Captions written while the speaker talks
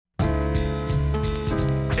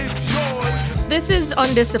This is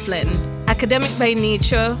Undisciplined, academic by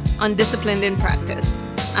nature, undisciplined in practice.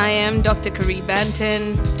 I am Dr. Carrie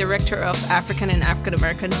Banton, Director of African and African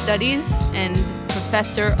American Studies and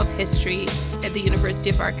Professor of History at the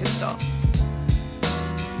University of Arkansas.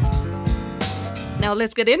 Now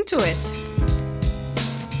let's get into it.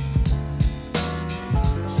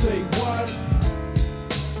 Say what?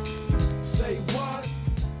 Say what?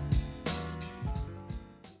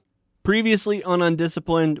 Previously on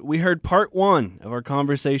Undisciplined, we heard part one of our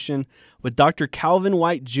conversation with Dr. Calvin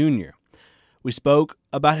White Jr. We spoke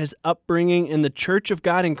about his upbringing in the Church of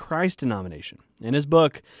God in Christ denomination and his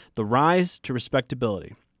book, The Rise to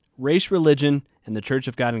Respectability, Race, Religion, and the Church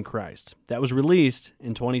of God in Christ, that was released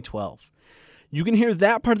in 2012. You can hear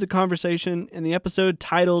that part of the conversation in the episode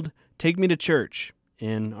titled Take Me to Church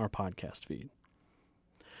in our podcast feed.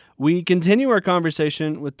 We continue our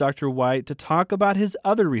conversation with Dr. White to talk about his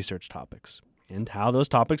other research topics and how those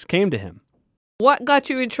topics came to him. What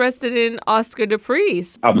got you interested in Oscar the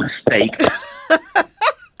Priest? A mistake.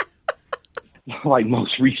 Like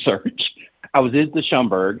most research. I was at the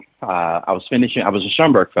Schomburg. I was a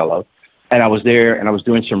Schomburg fellow, and I was there and I was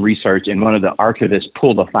doing some research, and one of the archivists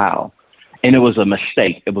pulled a file, and it was a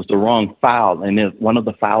mistake. It was the wrong file, and one of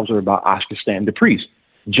the files were about Oscar the Priest,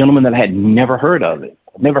 a gentleman that I had never heard of.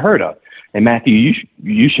 And Matthew,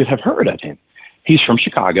 you should have heard of him. He's from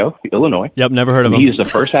Chicago, Illinois. Yep, never heard of him. He is the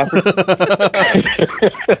first African.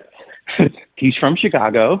 He's from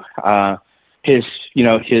Chicago. His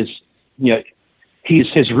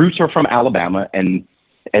roots are from Alabama, and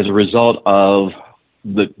as a result of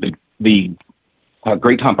the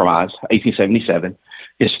Great Compromise, 1877,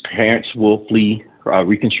 his parents will flee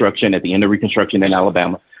Reconstruction at the end of Reconstruction in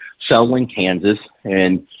Alabama, settle in Kansas,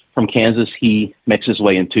 and from Kansas he makes his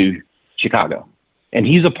way into Chicago. And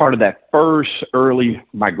he's a part of that first early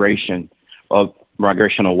migrational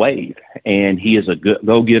wave. And he is a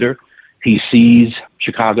go-getter. He sees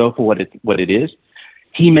Chicago for what it is.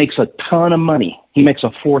 He makes a ton of money. He makes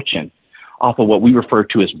a fortune off of what we refer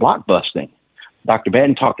to as blockbusting. Dr.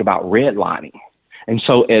 Batten talked about redlining. And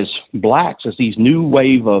so as blacks, as these new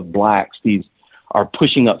wave of blacks, these are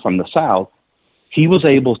pushing up from the South, he was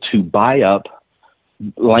able to buy up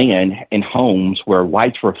land and homes where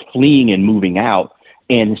whites were fleeing and moving out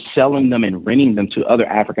and selling them and renting them to other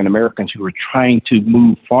African Americans who were trying to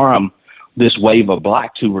move from this wave of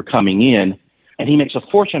blacks who were coming in. And he makes a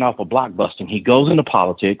fortune off of blockbusting. He goes into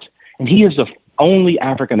politics, and he is the only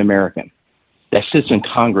African American that sits in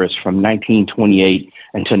Congress from 1928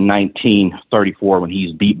 until 1934 when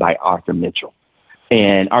he's beat by Arthur Mitchell.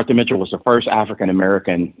 And Arthur Mitchell was the first African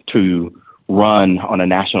American to run on a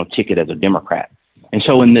national ticket as a Democrat. And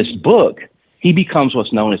so in this book, he becomes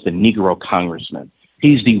what's known as the Negro Congressman.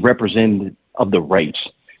 He's the representative of the race.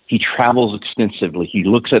 He travels extensively. He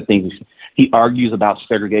looks at things. He argues about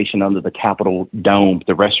segregation under the Capitol Dome,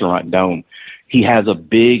 the restaurant dome. He has a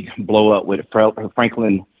big blow up with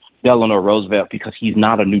Franklin Delano Roosevelt because he's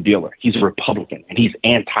not a New Dealer. He's a Republican, and he's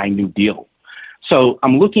anti-New Deal. So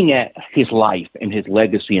I'm looking at his life and his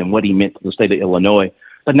legacy and what he meant to the state of Illinois,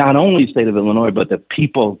 but not only the state of Illinois, but the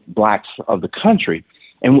people, blacks of the country.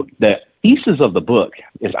 And the thesis of the book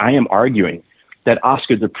is I am arguing that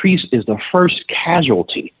Oscar the Priest is the first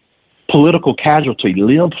political casualty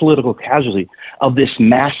of this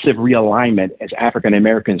massive realignment as African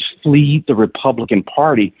Americans flee the Republican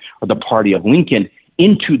Party or the party of Lincoln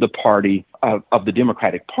into the party of the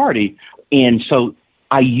Democratic Party. And so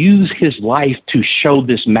I use his life to show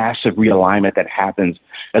this massive realignment that happens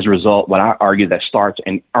as a result, what I argue that starts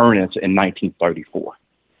in earnest in 1934.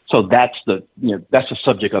 So that's the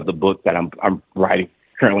subject of the book that I'm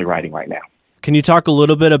currently writing right now. Can you talk a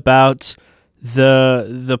little bit about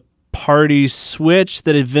the party switch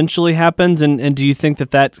that eventually happens, and do you think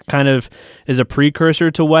that kind of is a precursor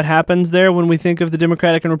to what happens there when we think of the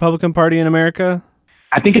Democratic and Republican Party in America?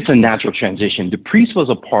 I think it's a natural transition. The Priest was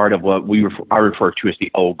a part of what I refer to as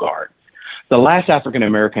the old guard. The last African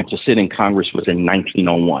American to sit in Congress was in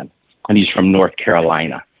 1901, and he's from North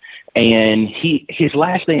Carolina. And his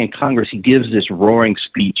last day in Congress, he gives this roaring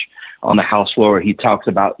speech on the House floor. He talks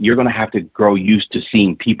about, you're going to have to grow used to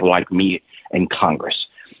seeing people like me in Congress.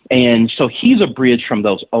 And so he's a bridge from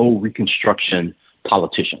those old Reconstruction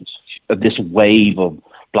politicians, this wave of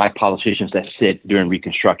black politicians that sit during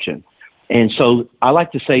Reconstruction. And so I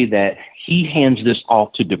like to say that he hands this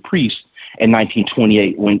off to the Priest in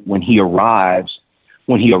 1928 when he arrives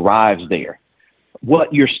there.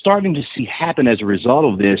 What you're starting to see happen as a result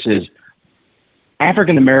of this is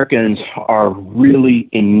African Americans are really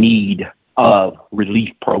in need of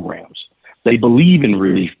relief programs. They believe in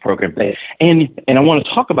relief programs. And I want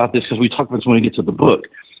to talk about this because we talk about this when we get to the book.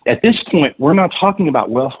 At this point, we're not talking about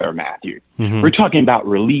welfare, Matthew. Mm-hmm. We're talking about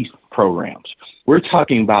relief programs. We're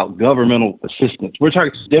talking about governmental assistance.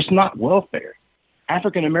 There's not welfare.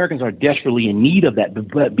 African Americans are desperately in need of that,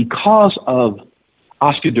 but because of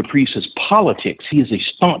Oscar DePriest's politics, he is a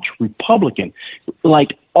staunch Republican,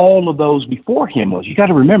 like all of those before him was. You got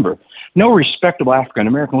to remember, no respectable African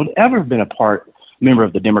American would ever have been member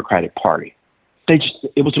of the Democratic Party.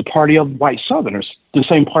 It was a party of white Southerners, the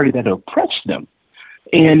same party that oppressed them.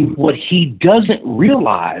 And what he doesn't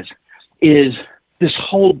realize is this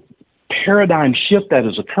whole paradigm shift that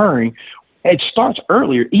is occurring. It starts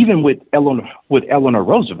earlier, even with Eleanor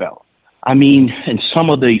Roosevelt. I mean, and some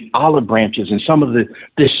of the olive branches and some of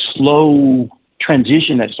this slow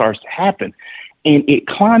transition that starts to happen. And it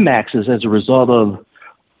climaxes as a result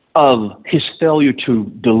of his failure to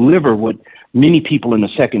deliver what many people in the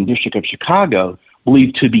 2nd District of Chicago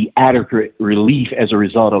believe to be adequate relief as a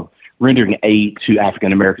result of rendering aid to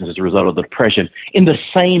African Americans as a result of the Depression in the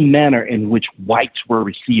same manner in which whites were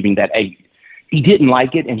receiving that aid. He didn't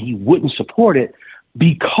like it and he wouldn't support it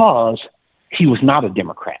because he was not a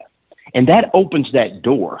Democrat. And that opens that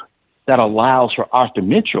door that allows for Arthur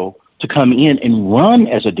Mitchell to come in and run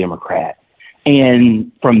as a Democrat.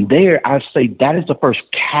 And from there, I say that is the first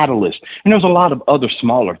catalyst. And there's a lot of other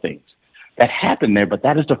smaller things that happened there, but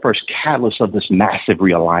that is the first catalyst of this massive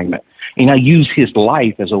realignment. And I use his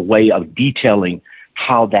life as a way of detailing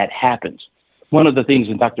how that happens. One of the things,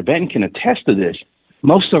 and Dr. Benton can attest to this,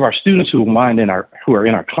 most of our students who are in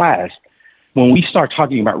our class, when we start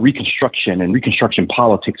talking about Reconstruction and Reconstruction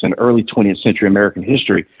politics in early 20th century American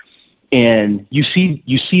history, and you see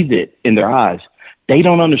that in their eyes, they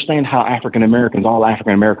don't understand how all African Americans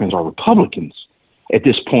are Republicans at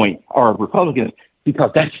this point, are Republicans,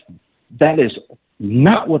 because that is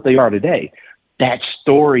not what they are today. That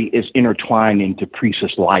story is intertwined into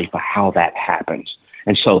Priest's life of how that happens.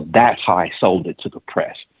 And so that's how I sold it to the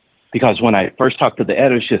press. Because when I first talked to the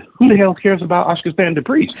editor, she said, who the hell cares about Oscar Stan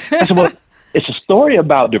DePriest? I said, well, it's a story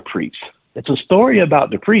about DePriest. It's a story about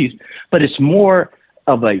DePriest, but it's more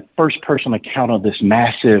of a first-person account of this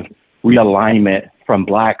massive realignment from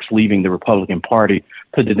blacks leaving the Republican Party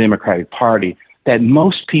to the Democratic Party that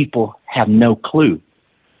most people have no clue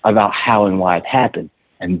about how and why it happened.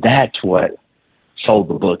 And that's what sold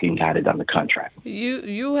the book and got it on the contract.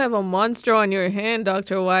 You have a monster on your hand,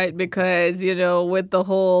 Dr. White, because, with the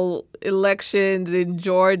whole elections in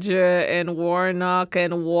Georgia and Warnock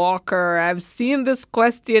and Walker, I've seen this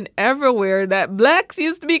question everywhere that blacks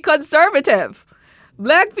used to be conservative.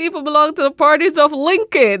 Black people belong to the parties of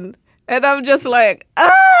Lincoln. And I'm just like, come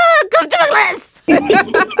to the list.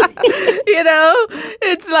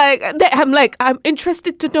 It's like, I'm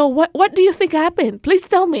interested to know what do you think happened? Please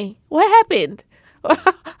tell me what happened.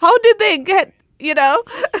 How did they get, Dr.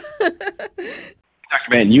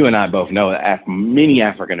 Mann, you and I both know that many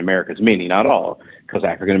African Americans, many, not all, because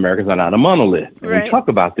African Americans are not a monolith. Right. We talk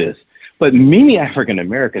about this. But many African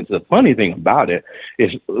Americans, the funny thing about it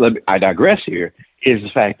is, I digress here, is the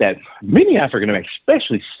fact that many African Americans,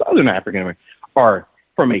 especially Southern African Americans, are,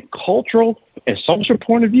 from a cultural and social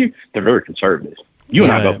point of view, they're very conservative. You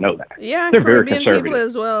and I both know that. Yeah, they're very Caribbean conservative. People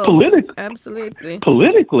as well. Absolutely.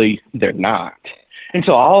 Politically, they're not. And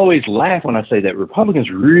so I always laugh when I say that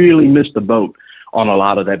Republicans really missed the boat on a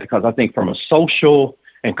lot of that, because I think from a social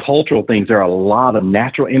and cultural things, there are a lot of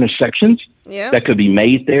natural intersections that could be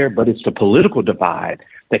made there, but it's the political divide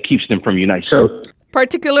that keeps them from uniting. So,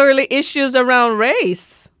 particularly issues around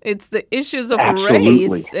race. It's the issues of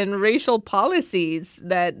race and racial policies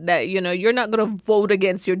that you're not going to vote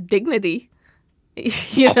against your dignity.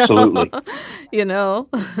 Absolutely.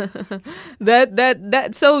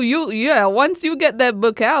 Once you get that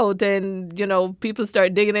book out and people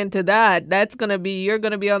start digging into that, you're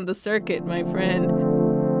going to be on the circuit, my friend.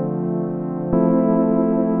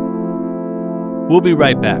 We'll be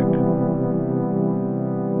right back.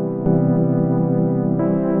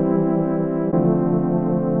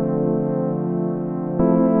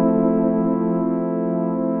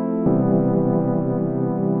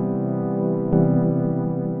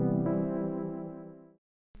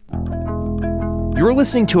 You're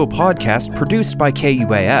listening to a podcast produced by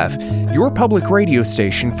KUAF, your public radio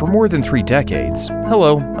station for more than 3 decades.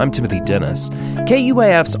 Hello, I'm Timothy Dennis.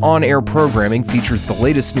 KUAF's on-air programming features the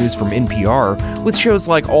latest news from NPR, with shows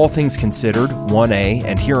like All Things Considered, 1A,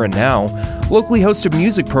 and Here and Now, locally hosted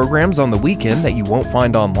music programs on the weekend that you won't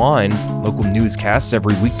find online, local newscasts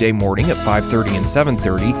every weekday morning at 5:30 and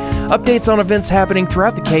 7:30, updates on events happening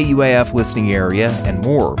throughout the KUAF listening area, and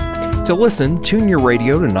more. To listen, tune your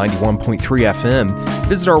radio to 91.3 FM,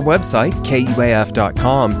 visit our website,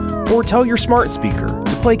 kuaf.com, or tell your smart speaker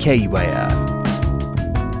to play KUAF.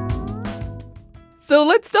 So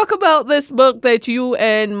let's talk about this book that you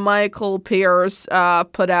and Michael Pierce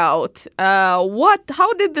put out.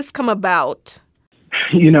 How did this come about?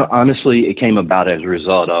 Honestly, it came about as a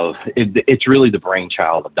result of, it's really the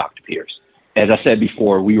brainchild of Dr. Pierce. As I said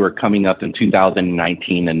before, we were coming up in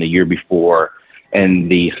 2019 and the year before, and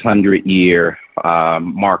the 100-year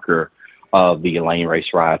marker of the Elaine Race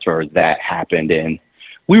riots, or that happened. And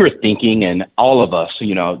we were thinking, and all of us,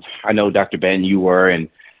 I know Dr. Ben, you were, and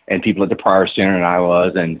people at the Prior Center, and I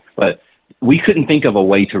was, but we couldn't think of a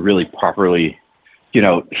way to really properly,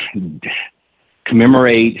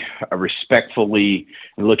 commemorate respectfully,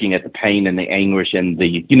 looking at the pain and the anguish and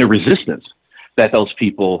the, resistance that those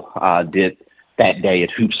people did that day at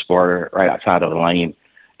Hoop Sport right outside of Elaine.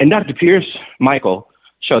 And Dr. Pierce, Michael,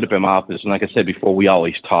 showed up in my office. And like I said before, we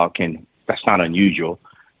always talk, and that's not unusual.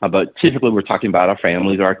 But typically we're talking about our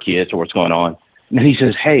families, our kids, or what's going on. And then he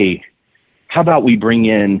says, hey, how about we bring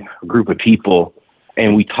in a group of people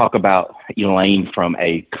and we talk about Elaine from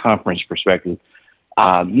a conference perspective,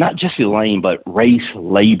 not just Elaine, but race,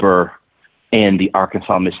 labor, and the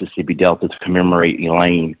Arkansas-Mississippi Delta to commemorate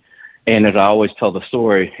Elaine. And as I always tell the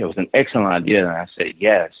story, it was an excellent idea. And I said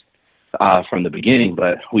yes from the beginning,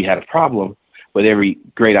 but we had a problem. With every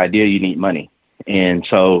great idea, you need money. And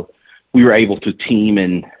so we were able to team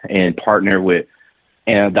and partner with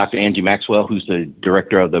Dr. Angie Maxwell, who's the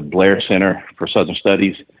director of the Blair Center for Southern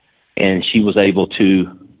Studies. And she was able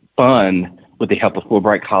to fund, with the help of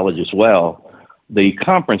Fulbright College as well, the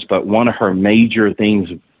conference. But one of her major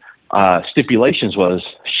stipulations was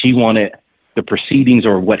she wanted the proceedings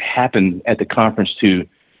or what happened at the conference to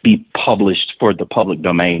be published for the public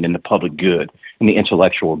domain and the public good and the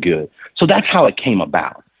intellectual good. So that's how it came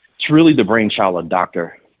about. It's really the brainchild of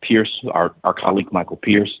Dr. Pierce, our colleague Michael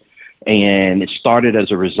Pierce. And it started as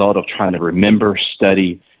a result of trying to remember,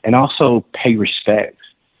 study, and also pay respect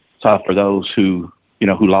for those who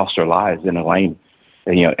lost their lives in Elaine.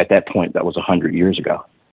 And, at that point, that was 100 years ago.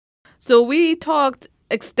 So we talked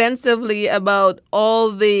extensively about all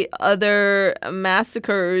the other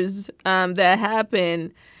massacres that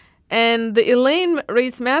happened. And the Elaine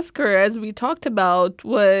Race Massacre, as we talked about,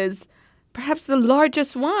 was perhaps the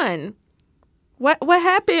largest one. What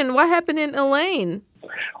happened? What happened in Elaine?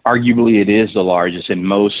 Arguably, it is the largest, and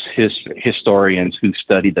most historians who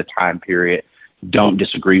study the time period don't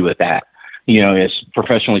disagree with that. As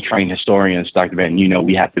professionally trained historians, Dr. Van,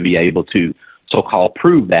 we have to be able to so-called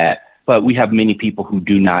prove that, but we have many people who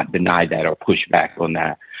do not deny that or push back on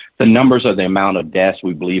that. The numbers of the amount of deaths,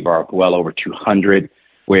 we believe, are well over 200,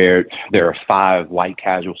 where there are 5 white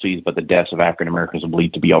casualties, but the deaths of African Americans are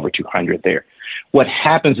believed to be over 200 there. What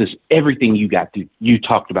happens is everything you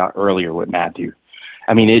talked about earlier with Matthew.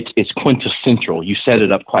 I mean, it's quintessential. You set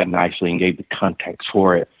it up quite nicely and gave the context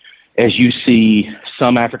for it. As you see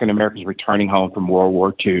some African Americans returning home from World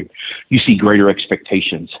War II, you see greater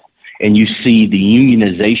expectations, and you see the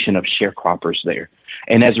unionization of sharecroppers there.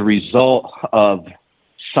 And as a result of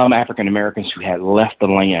some African Americans who had left the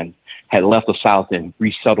land, had left the South and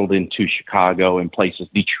resettled into Chicago and places,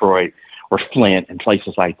 Detroit or Flint and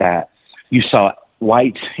places like that, you saw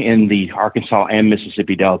whites in the Arkansas and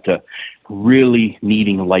Mississippi Delta really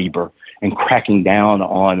needing labor and cracking down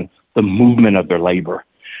on the movement of their labor.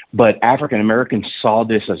 But African Americans saw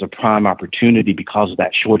this as a prime opportunity because of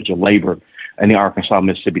that shortage of labor in the Arkansas,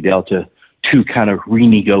 Mississippi Delta to kind of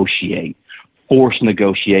renegotiate, force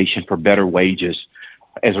negotiation for better wages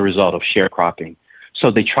as a result of sharecropping.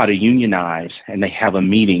 So they try to unionize, and they have a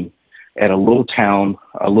meeting at a little town,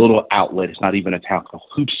 a little outlet. It's not even a town, called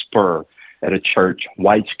Hoop Spur at a church.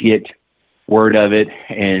 Whites get word of it,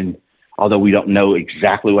 and although we don't know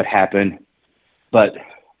exactly what happened, but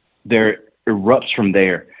there erupts from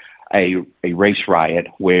there a race riot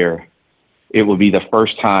where it will be the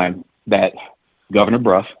first time that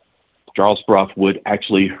Governor Charles Bruff, would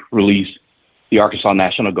actually release the Arkansas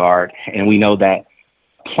National Guard. And we know that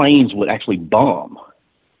planes would actually bomb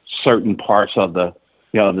certain parts of the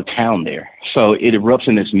town there. So it erupts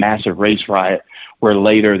in this massive race riot where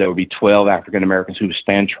later there would be 12 African Americans who would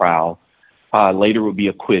stand trial, later would be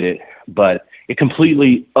acquitted, but it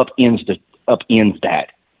completely upends that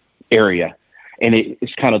area. And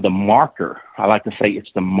it's kind of the marker. I like to say it's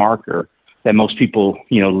the marker that most people,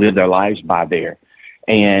 live their lives by there.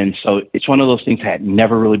 And so it's one of those things that had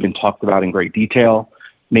never really been talked about in great detail.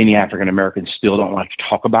 Many African Americans still don't like to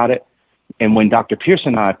talk about it. And when Dr. Pierce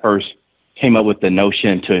and I first came up with the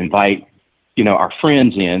notion to invite, our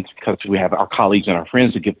friends in, because we have our colleagues and our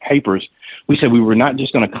friends to give papers, we said we were not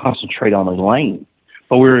just going to concentrate on Elaine,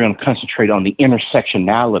 but we were going to concentrate on the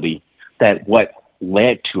intersectionality that what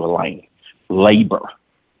led to Elaine, labor,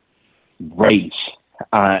 race,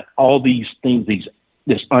 all these things, these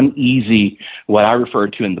uneasy, what I refer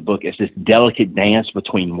to in the book as this delicate dance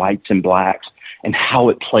between whites and blacks and how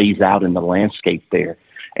it plays out in the landscape there.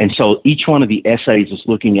 And so each one of the essays is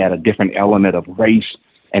looking at a different element of race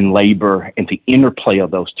and labor and the interplay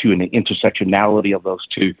of those two and the intersectionality of those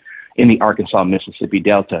two in the Arkansas-Mississippi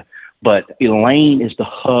Delta. But Elaine is the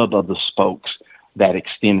hub of the spokes that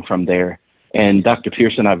extend from there. And Dr.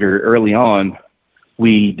 Pierce and I, very early on,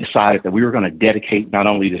 we decided that we were going to dedicate not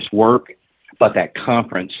only this work, but that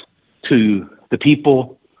conference to the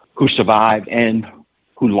people who survived and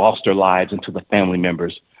who lost their lives, and to the family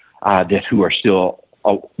members that who are still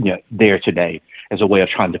there today, as a way of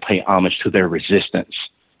trying to pay homage to their resistance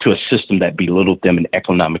to a system that belittled them and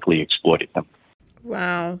economically exploited them.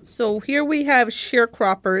 Wow. So here we have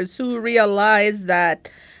sharecroppers who realize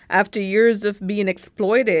that after years of being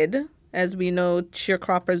exploited, as we know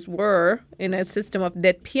sharecroppers were in a system of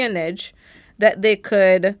debt peonage, that they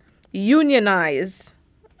could unionize,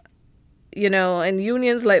 and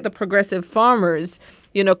unions like the Progressive Farmers,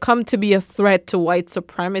 come to be a threat to white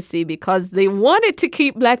supremacy because they wanted to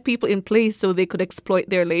keep black people in place so they could exploit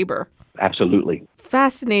their labor. Absolutely.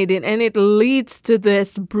 Fascinating. And it leads to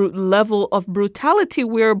this level of brutality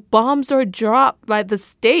where bombs are dropped by the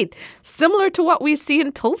state, similar to what we see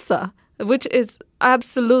in Tulsa, which is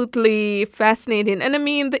absolutely fascinating. And I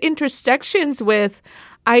mean, the intersections with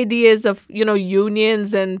ideas of,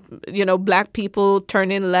 unions and, black people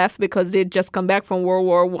turning left because they'd just come back from World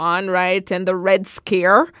War I, right? And the Red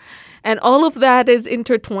Scare. And all of that is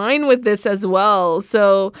intertwined with this as well.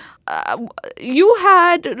 So you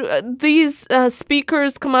had these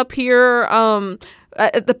speakers come up here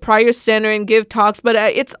at the Pryor Center and give talks, but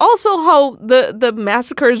it's also how the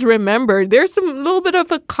massacre is remembered. There's a little bit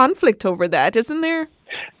of a conflict over that, isn't there?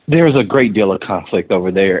 There's a great deal of conflict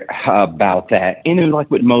over there about that. And like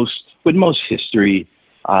with most history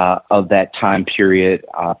of that time period,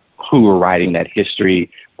 who were writing that history,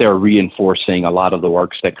 they're reinforcing a lot of the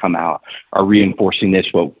works that come out are reinforcing this,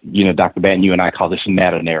 what, Dr. Banton, you and I call this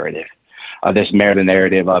meta-narrative. This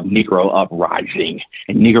meta-narrative of Negro uprising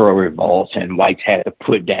and Negro revolts, and whites had to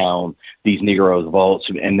put down these Negro revolts,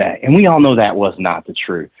 and we all know that was not the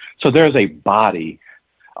truth. So there's a body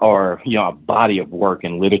a body of work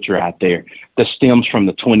and literature out there that stems from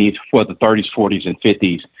the 20s, for the 30s, 40s, and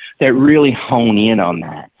 50s that really hone in on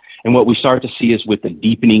that. And what we start to see is with the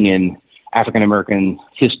deepening in African-American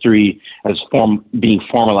history as being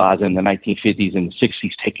formalized in the 1950s and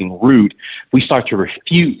 60s taking root, we start to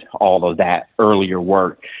refute all of that earlier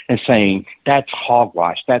work and saying that's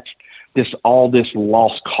hogwash, that's all this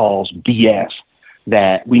lost cause BS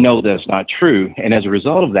that we know that's not true. And as a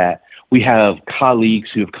result of that, we have colleagues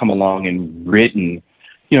who have come along and written,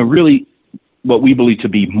 really what we believe to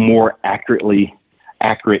be more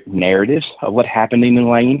accurate narratives of what happened in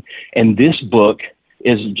Elaine. And this book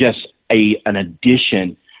is just an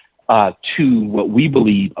addition to what we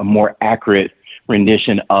believe a more accurate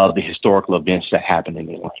rendition of the historical events that happened in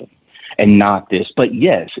Elaine. And not this, but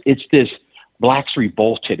yes, it's this blacks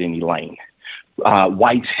revolted in Elaine.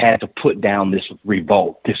 Whites had to put down this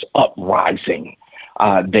revolt, this uprising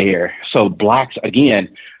there. So blacks, again,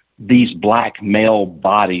 these black male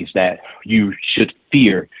bodies that you should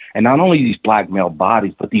fear, and not only these black male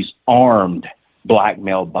bodies, but these armed black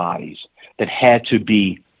male bodies that had to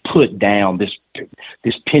be put down.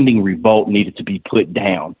 This pending revolt needed to be put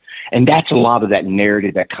down. And that's a lot of that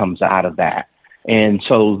narrative that comes out of that. And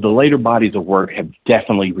so the later bodies of work have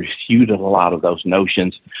definitely refuted a lot of those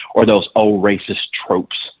notions or those old racist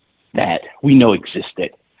tropes that we know existed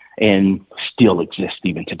and still exist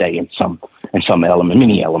even today in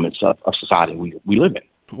many elements of society we live in.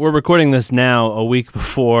 We're recording this now a week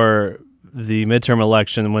before the midterm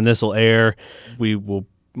election. When this will air, we will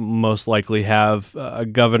most likely have a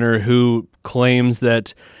governor who claims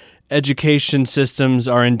that education systems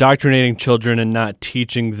are indoctrinating children and not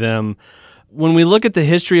teaching them. When we look at the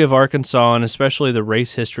history of Arkansas, and especially the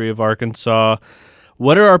race history of Arkansas,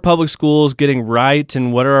 what are our public schools getting right,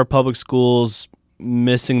 and what are our public schools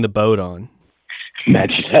missing the boat on?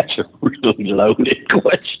 Imagine that's a really loaded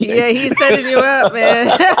question. Yeah, he's setting you up,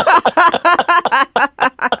 man.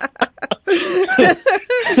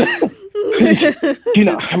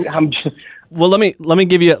 I'm just... Well, let me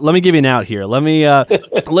give you an out here.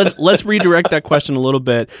 Let's redirect that question a little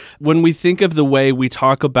bit. When we think of the way we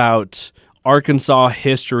talk about Arkansas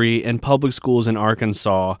history and public schools in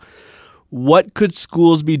Arkansas, what could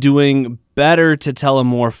schools be doing better to tell a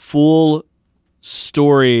more full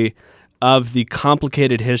story of the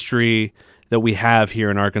complicated history that we have here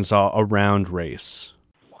in Arkansas around race?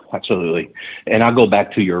 Absolutely. And I'll go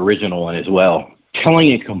back to your original one as well.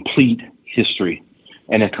 Telling a complete history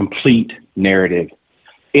and a complete narrative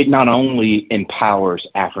it not only empowers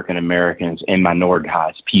African Americans and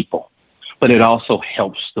minoritized people, but it also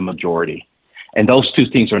helps the majority. And those two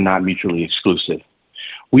things are not mutually exclusive.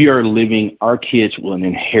 We are living, our kids will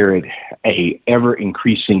inherit a ever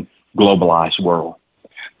increasing globalized world.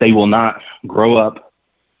 They will not grow up,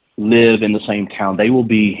 live in the same town. They will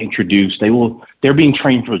be introduced. They're being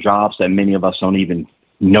trained for jobs that many of us don't even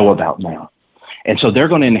know about now. And so they're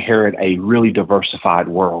going to inherit a really diversified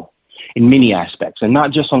world in many aspects, and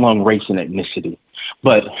not just along race and ethnicity,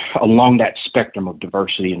 but along that spectrum of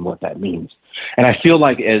diversity and what that means. And I feel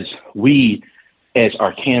like as we, as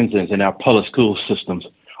Arkansans and our public school systems,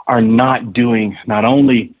 are not doing not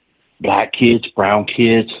only black kids, brown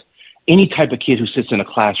kids, any type of kid who sits in a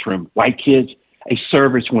classroom, white kids, a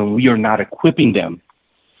service when we are not equipping them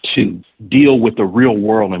to deal with the real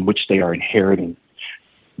world in which they are inheriting.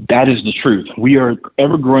 That is the truth. We are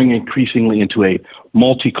ever growing increasingly into a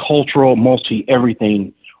multicultural,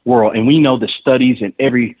 multi-everything world. And we know the studies and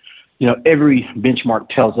every benchmark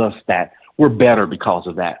tells us that we're better because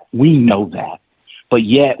of that. We know that. But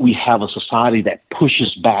yet we have a society that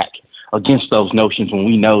pushes back against those notions when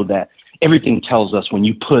we know that everything tells us when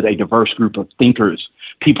you put a diverse group of thinkers,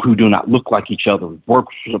 people who do not look like each other,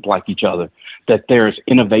 worship like each other, that there's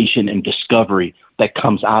innovation and discovery that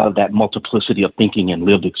comes out of that multiplicity of thinking and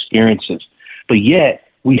lived experiences. But yet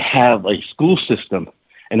we have a school system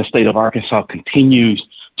in the state of Arkansas continues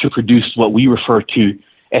to produce what we refer to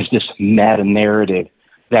as this meta narrative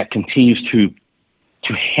that continues to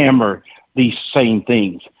hammer these same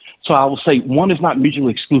things. So I will say one is not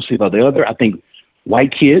mutually exclusive of the other. I think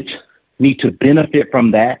white kids need to benefit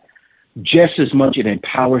from that just as much. It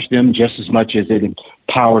empowers them just as much as it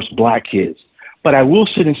empowers black kids. But I will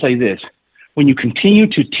sit and say this. When you continue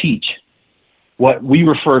to teach what we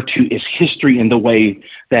refer to as history in the way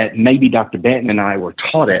that maybe Dr. Banton and I were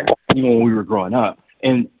taught it when we were growing up.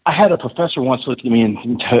 And I had a professor once look at me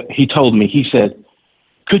and he told me, he said,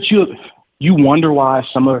 could you wonder why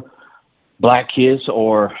some of black kids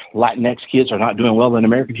or Latinx kids are not doing well in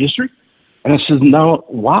American history? And I said, no,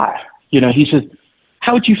 why? He said,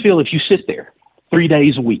 how would you feel if you sit there 3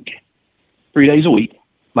 days a week? 3 days a week.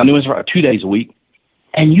 My new one's 2 days a week.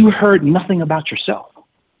 And you heard nothing about yourself.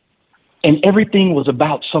 And everything was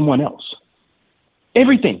about someone else.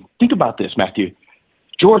 Everything. Think about this, Matthew.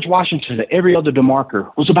 George Washington and every other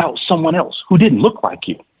demarker was about someone else who didn't look like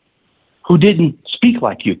you, who didn't speak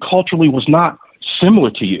like you, culturally was not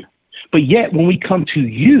similar to you. But yet when we come to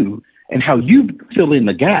you and how you fill in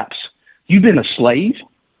the gaps, you've been a slave,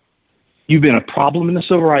 you've been a problem in the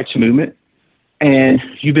civil rights movement, and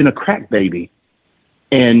you've been a crack baby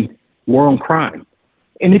and war on crime.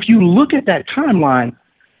 And if you look at that timeline,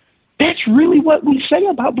 that's really what we say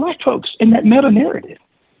about black folks in that meta narrative.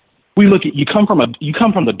 We look at you come from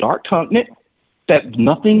the dark continent, that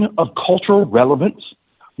nothing of cultural relevance,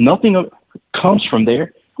 comes from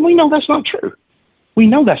there. And we know that's not true. We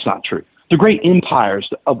know that's not true. The great empires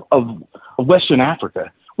of Western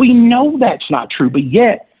Africa, we know that's not true, but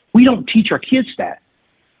yet we don't teach our kids that.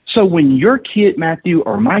 So when your kid, Matthew,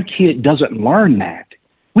 or my kid doesn't learn that,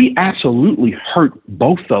 we absolutely hurt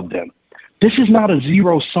both of them. This is not a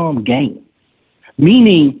zero-sum game,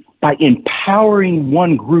 meaning by empowering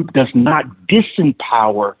one group does not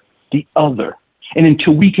disempower the other. And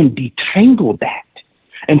until we can detangle that,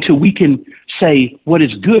 until we can say what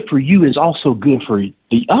is good for you is also good for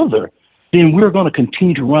the other, then we're going to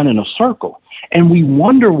continue to run in a circle. And we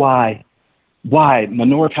wonder why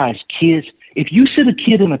minoritized kids, if you sit a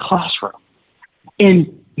kid in a classroom and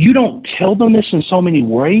you don't tell them this in so many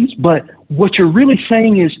ways, but what you're really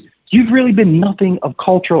saying is you've really been nothing of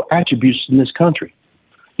cultural attributes in this country.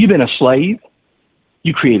 You've been a slave.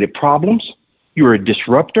 You created problems. You were a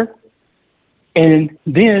disruptor. And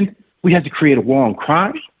then we had to create a war on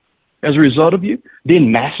crime as a result of you,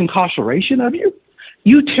 then mass incarceration of you.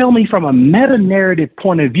 You tell me from a meta-narrative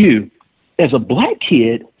point of view, as a black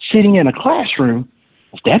kid sitting in a classroom,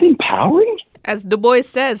 is that empowering? As Du Bois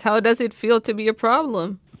says, how does it feel to be a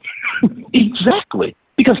problem? Exactly,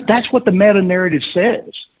 because that's what the meta-narrative says.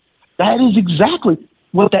 That is exactly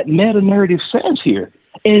what that meta-narrative says here.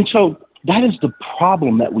 And so that is the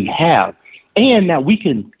problem that we have. And now we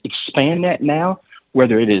can expand that now,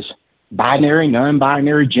 whether it is binary,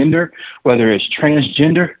 non-binary gender, whether it's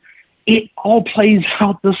transgender, it all plays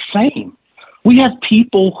out the same. We have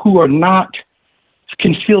people who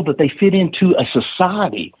can feel that they fit into a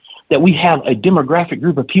society, that we have a demographic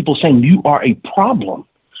group of people saying you are a problem,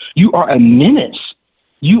 you are a menace,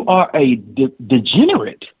 you are a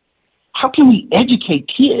degenerate. How can we educate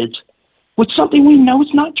kids with something we know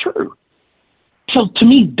is not true? So to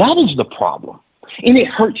me, that is the problem. And it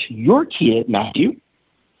hurts your kid, Matthew,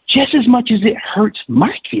 just as much as it hurts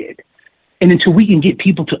my kid. And until we can get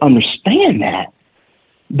people to understand that,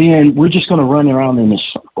 then we're just going to run around in this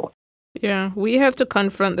circle. Yeah, we have to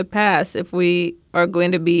confront the past if we are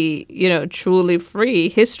going to be, truly free.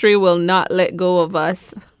 History will not let go of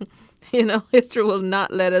us. History will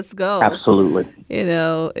not let us go. Absolutely.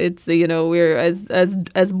 It's we're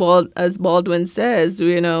as Baldwin says,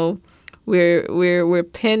 we're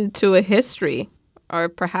pinned to a history, or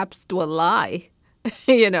perhaps to a lie,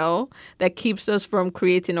 that keeps us from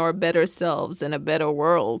creating our better selves and a better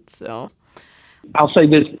world. So I'll say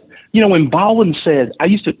this. When Baldwin said,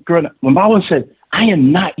 when Baldwin said, "I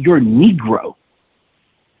am not your Negro,"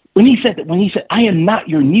 when he said, "I am not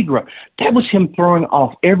your Negro," that was him throwing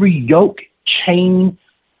off every yoke, chain,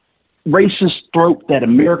 racist throat that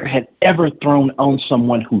America had ever thrown on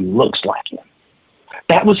someone who looks like him.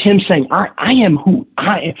 That was him saying, I am who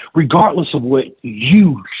I am, regardless of what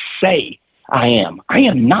you say I am. I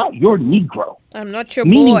am not your Negro. I'm not your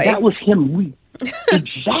Meaning boy. that was him.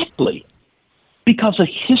 Exactly. Because a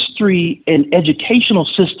history and educational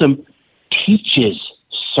system teaches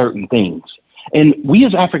certain things. And we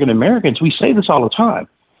as African Americans, we say this all the time.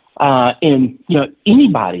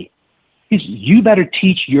 Anybody, you better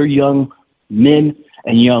teach your young men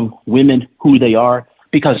and young women who they are,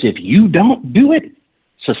 because if you don't do it,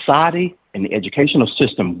 society and the educational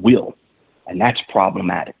system will. And that's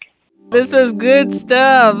problematic. This is good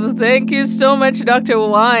stuff. Thank you so much, Dr.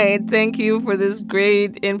 White. Thank you for this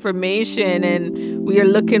great information. And we are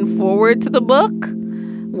looking forward to the book.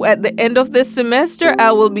 At the end of this semester,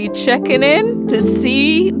 I will be checking in to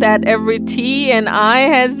see that every T and I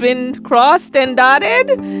has been crossed and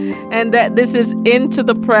dotted, and that this is into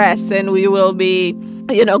the press, and we will be,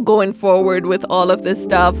 going forward with all of this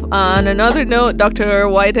stuff. On another note, Dr.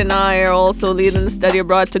 White and I are also leading the study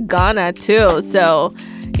abroad to Ghana too. So,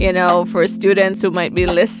 for students who might be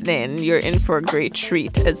listening, you're in for a great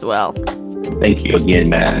treat as well. Thank you again,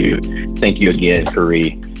 Matthew. Thank you again,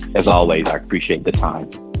 Kari. As always, I appreciate the time.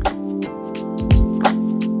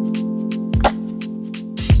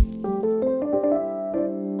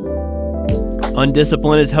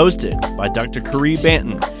 Undisciplined is hosted by Dr. Kari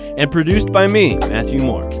Banton and produced by me, Matthew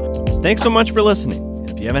Moore. Thanks so much for listening.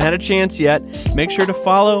 If you haven't had a chance yet, make sure to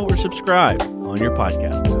follow or subscribe on your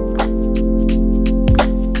podcast app.